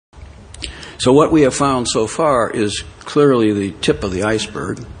So what we have found so far is clearly the tip of the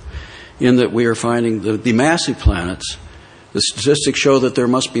iceberg, in that we are finding the massive planets. The statistics show that there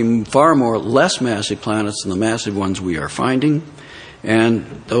must be far more less massive planets than the massive ones we are finding,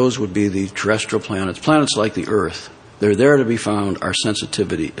 and those would be the terrestrial planets, planets like the Earth. They're there to be found. Our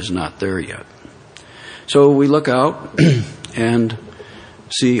sensitivity is not there yet. So we look out and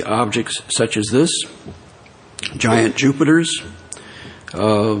see objects such as this, giant Jupiters,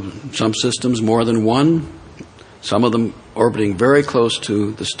 some systems more than one, some of them orbiting very close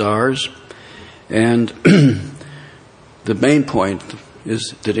to the stars. And the main point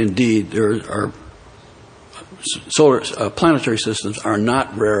is that indeed there are planetary systems are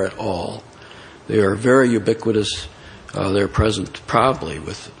not rare at all. They are very ubiquitous. They're present probably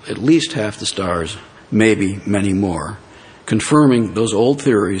with at least half the stars, maybe many more, confirming those old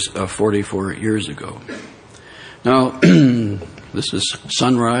theories of 44 years ago. Now, this is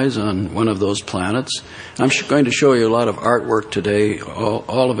sunrise on one of those planets. I'm going to show you a lot of artwork today,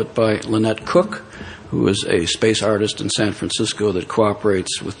 all of it by Lynette Cook, who is a space artist in San Francisco that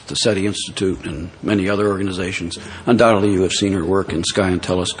cooperates with the SETI Institute and many other organizations. Undoubtedly, you have seen her work in Sky and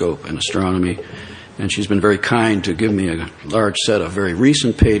Telescope and Astronomy, and she's been very kind to give me a large set of very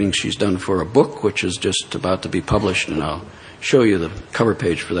recent paintings she's done for a book, which is just about to be published, and I'll show you the cover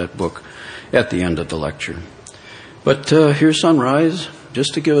page for that book at the end of the lecture. But here's sunrise,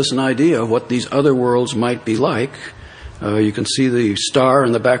 just to give us an idea of what these other worlds might be like. You can see the star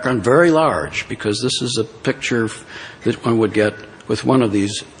in the background, very large, because this is a picture that one would get with one of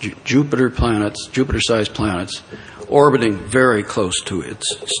these Jupiter planets, Jupiter-sized planets, orbiting very close to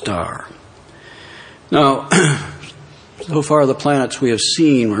its star. Now, so far the planets we have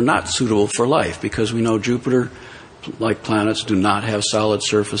seen are not suitable for life, because we know Jupiter-like planets do not have solid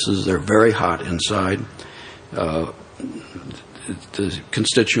surfaces. They're very hot inside. The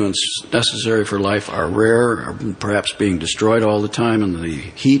constituents necessary for life are rare, or perhaps being destroyed all the time in the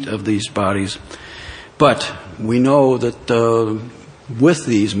heat of these bodies. But we know that with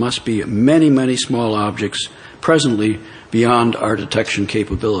these must be many, many small objects presently beyond our detection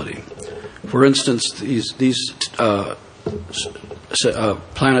capability. For instance, these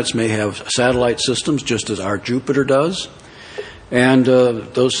planets may have satellite systems, just as our Jupiter does. And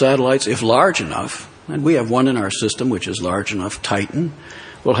those satellites, if large enough, and we have one in our system which is large enough, Titan,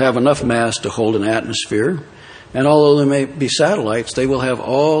 will have enough mass to hold an atmosphere. And although they may be satellites, they will have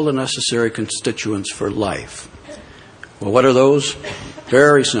all the necessary constituents for life. Well, what are those?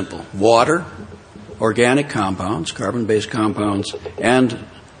 Very simple. Water, organic compounds, carbon-based compounds, and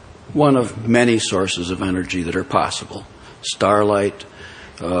one of many sources of energy that are possible. Starlight,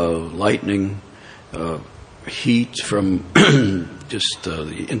 lightning, heat from just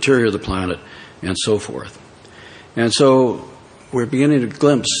the interior of the planet, and so forth. And so we're beginning to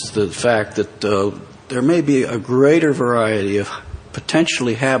glimpse the fact that there may be a greater variety of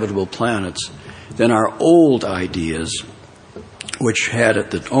potentially habitable planets than our old ideas, which had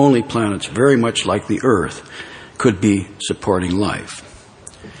it that only planets very much like the Earth could be supporting life.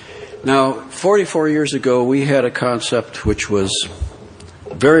 Now, 44 years ago, we had a concept which was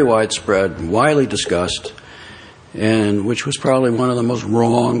very widespread, widely discussed, and which was probably one of the most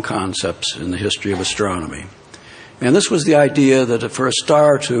wrong concepts in the history of astronomy. And this was the idea that for a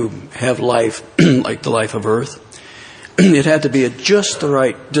star to have life, like the life of Earth, it had to be at just the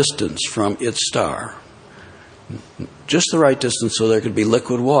right distance from its star. Just the right distance so there could be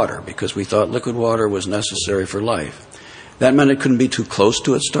liquid water, because we thought liquid water was necessary for life. That meant it couldn't be too close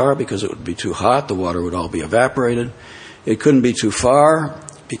to its star because it would be too hot, the water would all be evaporated. It couldn't be too far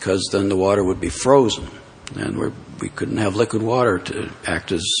because then the water would be frozen. And we couldn't have liquid water to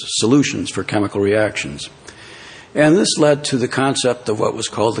act as solutions for chemical reactions. And this led to the concept of what was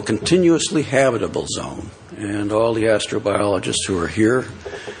called the continuously habitable zone. And all the astrobiologists who are here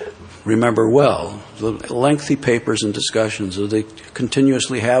remember well the lengthy papers and discussions of the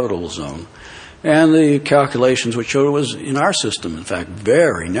continuously habitable zone and the calculations which showed it was, in our system, in fact,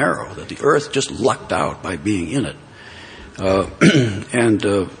 very narrow, that the Earth just lucked out by being in it.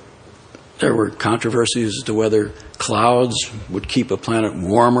 There were controversies as to whether clouds would keep a planet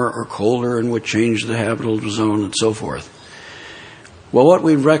warmer or colder and would change the habitable zone and so forth. Well, what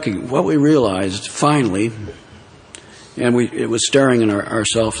we realized finally, and it was staring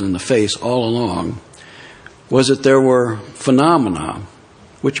ourselves in the face all along, was that there were phenomena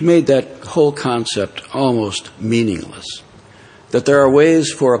which made that whole concept almost meaningless. That there are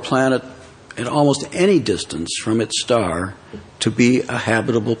ways for a planet at almost any distance from its star to be a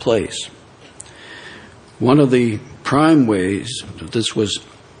habitable place. One of the prime ways that this was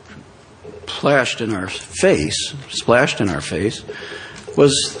splashed in our face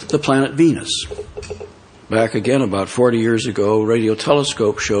was the planet Venus. Back again about 40 years ago, radio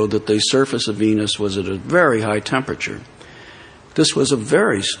telescopes showed that the surface of Venus was at a very high temperature. This was a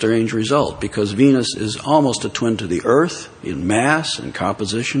very strange result because Venus is almost a twin to the Earth in mass and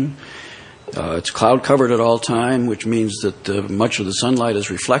composition. It's cloud covered at all time, which means that much of the sunlight is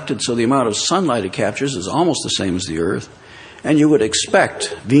reflected, so the amount of sunlight it captures is almost the same as the Earth. And you would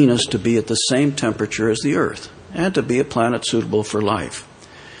expect Venus to be at the same temperature as the Earth and to be a planet suitable for life.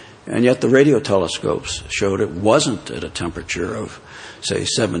 And yet the radio telescopes showed it wasn't at a temperature of, say,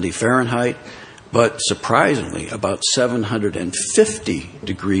 70 Fahrenheit, but surprisingly about 750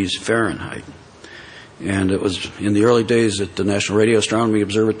 degrees Fahrenheit. And it was in the early days at the National Radio Astronomy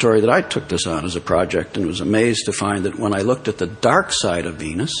Observatory that I took this on as a project and was amazed to find that when I looked at the dark side of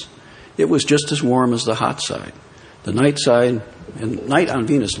Venus, it was just as warm as the hot side. The night side, and night on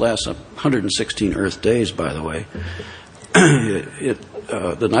Venus lasts 116 Earth days, by the way.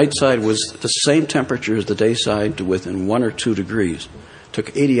 The night side was the same temperature as the day side to within 1 or 2 degrees. It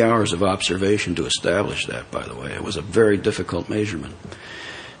took 80 hours of observation to establish that, by the way. It was a very difficult measurement.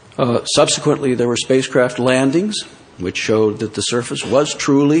 Subsequently, there were spacecraft landings, which showed that the surface was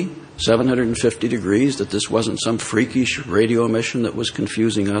truly 750 degrees, that this wasn't some freakish radio emission that was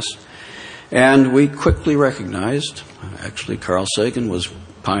confusing us. And we quickly recognized, actually Carl Sagan was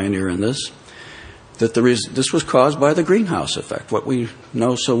pioneer in this, that this was caused by the greenhouse effect. What we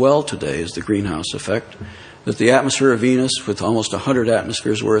know so well today is the greenhouse effect, that the atmosphere of Venus, with almost 100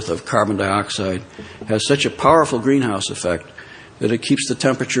 atmospheres worth of carbon dioxide, has such a powerful greenhouse effect that it keeps the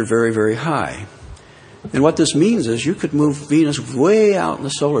temperature very, very high. And what this means is you could move Venus way out in the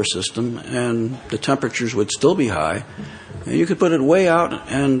solar system and the temperatures would still be high. And you could put it way out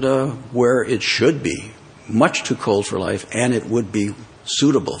and where it should be, much too cold for life, and it would be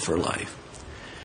suitable for life.